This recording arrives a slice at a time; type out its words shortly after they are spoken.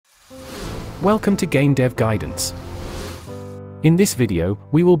Welcome to Game Dev Guidance. In this video,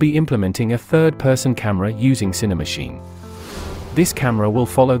 we will be implementing a third-person camera using Cinemachine. This camera will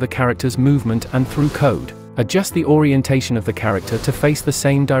follow the character's movement and through code, adjust the orientation of the character to face the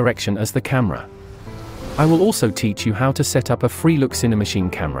same direction as the camera. I will also teach you how to set up a free-look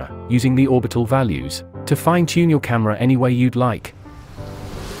Cinemachine camera, using the orbital values, to fine-tune your camera any way you'd like.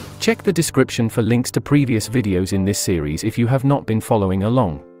 Check the description for links to previous videos in this series if you have not been following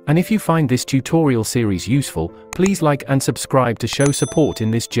along. And if you find this tutorial series useful, please like and subscribe to show support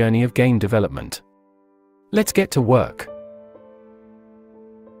in this journey of game development. Let's get to work.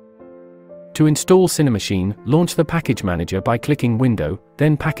 To install Cinemachine, launch the Package Manager by clicking Window,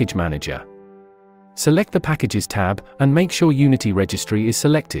 then Package Manager. Select the Packages tab, and make sure Unity Registry is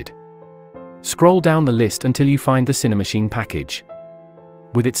selected. Scroll down the list until you find the Cinemachine package.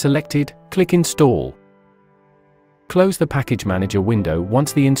 With it selected, click Install. Close the Package Manager window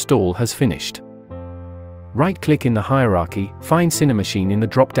once the install has finished. Right-click in the hierarchy, find Cinemachine in the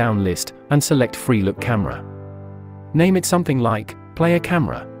drop-down list, and select Free Look Camera. Name it something like Player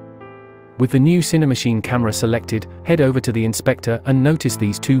Camera. With the new Cinemachine camera selected, head over to the inspector and notice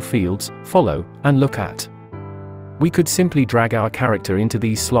these two fields, Follow and Look At. We could simply drag our character into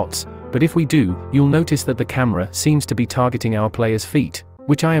these slots, but if we do, you'll notice that the camera seems to be targeting our player's feet,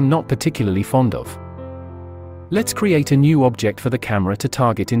 which I am not particularly fond of. Let's create a new object for the camera to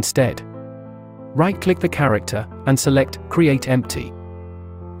target instead. Right-click the character, and select Create Empty.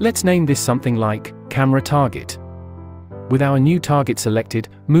 Let's name this something like Camera Target. With our new target selected,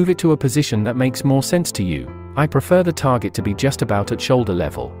 move it to a position that makes more sense to you. I prefer the target to be just about at shoulder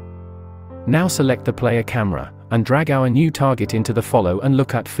level. Now select the player camera, and drag our new target into the Follow and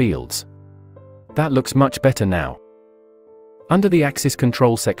Look At fields. That looks much better now. Under the Axis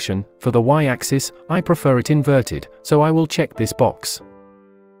Control section, for the Y-axis, I prefer it inverted, so I will check this box.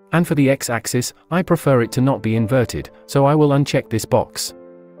 And for the X-axis, I prefer it to not be inverted, so I will uncheck this box.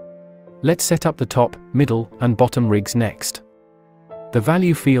 Let's set up the top, middle, and bottom rigs next. The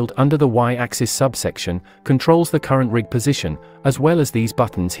value field under the Y-axis subsection controls the current rig position, as well as these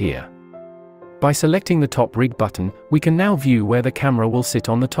buttons here. By selecting the top rig button, we can now view where the camera will sit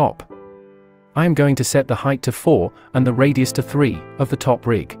on the top. I am going to set the height to 4, and the radius to 3, of the top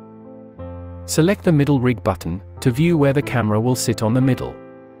rig. Select the middle rig button, to view where the camera will sit on the middle.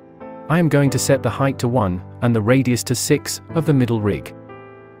 I am going to set the height to 1, and the radius to 6, of the middle rig.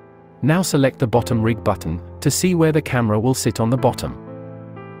 Now select the bottom rig button, to see where the camera will sit on the bottom.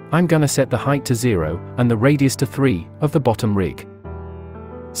 I'm gonna set the height to 0, and the radius to 3, of the bottom rig.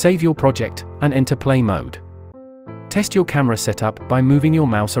 Save your project, and enter play mode. Test your camera setup by moving your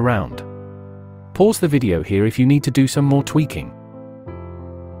mouse around. Pause the video here if you need to do some more tweaking.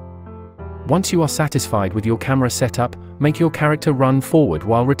 Once you are satisfied with your camera setup, make your character run forward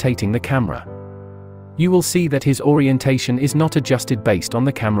while rotating the camera. You will see that his orientation is not adjusted based on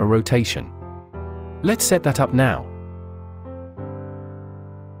the camera rotation. Let's set that up now.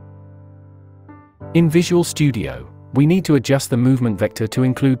 In Visual Studio, we need to adjust the movement vector to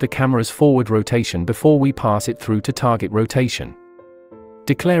include the camera's forward rotation before we pass it through to target rotation.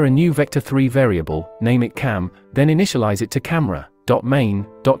 Declare a new vector3 variable, name it cam, then initialize it to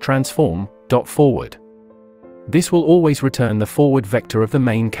camera.main.transform.forward. This will always return the forward vector of the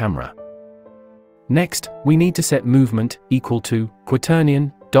main camera. Next, we need to set movement equal to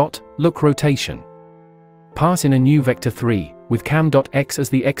quaternion.look rotation. Pass in a new vector3, with cam.x as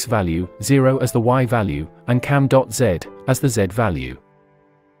the x value, 0 as the y value, and cam.z as the z value.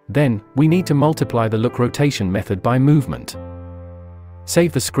 Then, we need to multiply the look rotation method by movement.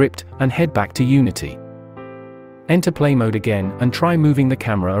 Save the script, and head back to Unity. Enter play mode again, and try moving the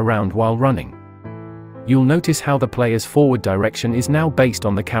camera around while running. You'll notice how the player's forward direction is now based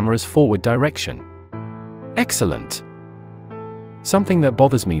on the camera's forward direction. Excellent! Something that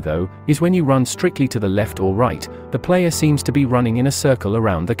bothers me though, is when you run strictly to the left or right, the player seems to be running in a circle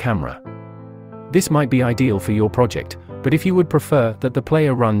around the camera. This might be ideal for your project, but if you would prefer that the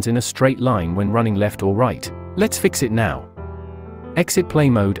player runs in a straight line when running left or right, let's fix it now. Exit play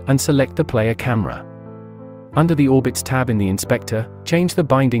mode and select the player camera. Under the Orbits tab in the inspector, change the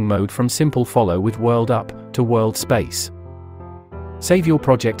binding mode from Simple Follow with World Up to World Space. Save your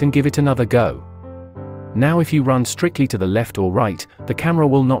project and give it another go. Now if you run strictly to the left or right, the camera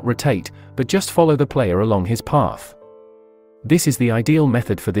will not rotate, but just follow the player along his path. This is the ideal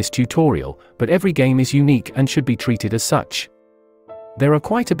method for this tutorial, but every game is unique and should be treated as such. There are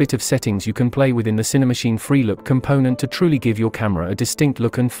quite a bit of settings you can play with in the Cinemachine Free Look component to truly give your camera a distinct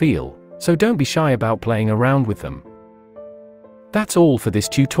look and feel, so don't be shy about playing around with them. That's all for this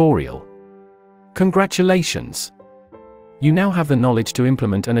tutorial. Congratulations! You now have the knowledge to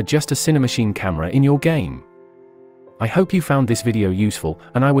implement and adjust a Cinemachine camera in your game. I hope you found this video useful,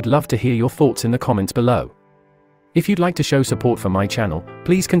 and I would love to hear your thoughts in the comments below. If you'd like to show support for my channel,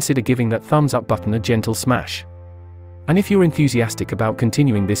 please consider giving that thumbs up button a gentle smash. And if you're enthusiastic about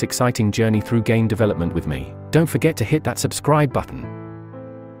continuing this exciting journey through game development with me, don't forget to hit that subscribe button.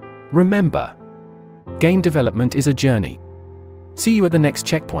 Remember, game development is a journey. See you at the next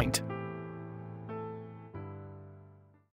checkpoint.